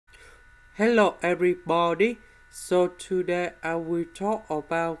Hello everybody, so today I will talk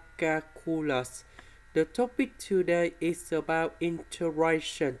about calculus. The topic today is about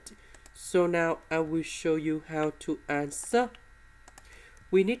integration. So now I will show you how to answer.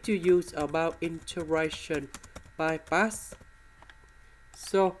 We need to use about integration by parts.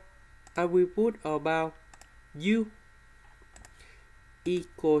 So I will put about u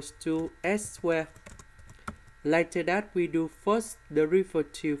equals to s squared. Later that we do first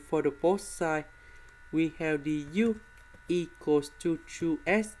derivative for the both sides. We have the u equals to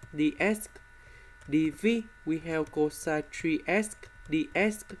 2s ds. dv we have cosine 3x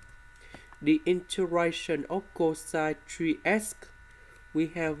ds. The integration of cosine 3x we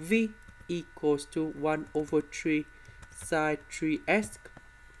have v equals to 1 over 3 sine 3x.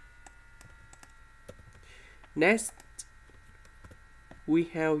 Next we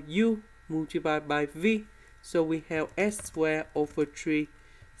have u multiplied by v, so we have s squared over 3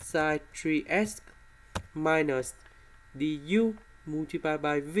 sine 3x minus the u multiplied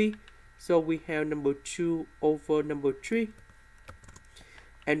by v, so we have number 2 over number 3,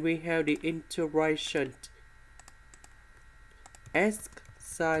 and we have the integration s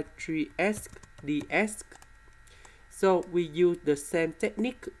sine 3x ds. So we use the same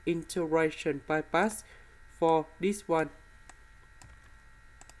technique, integration by parts, for this one.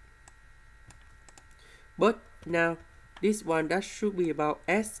 But now this one that should be about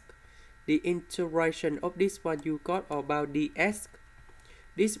s. The integration of this one you got about ds.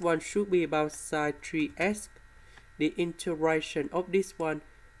 This one should be about sine 3x. The integration of this one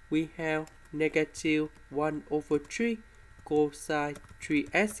we have negative 1 over 3 cosine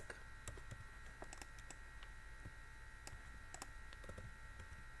 3x.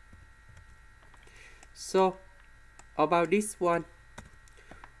 So about this one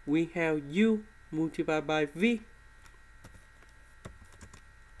we have u multiplied by v.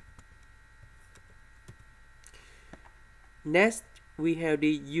 Next we have the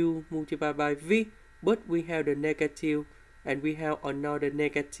u multiplied by v, but we have the negative and we have another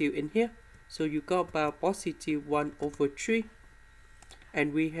negative in here, so you got about positive 1 over 3,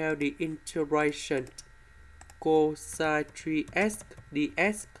 and we have the integration cosine 3x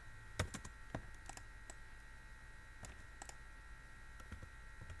ds.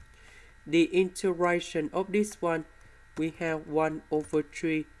 The integration of this one we have 1 over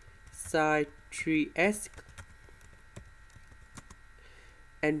 3 sine 3x,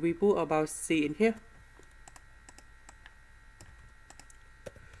 and we put about c in here.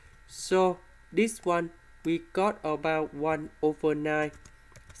 So this one we got about 1 over 9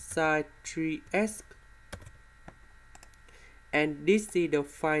 sine 3x, and this is the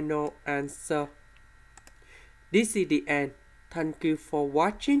final answer. This is the end. Thank you for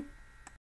watching.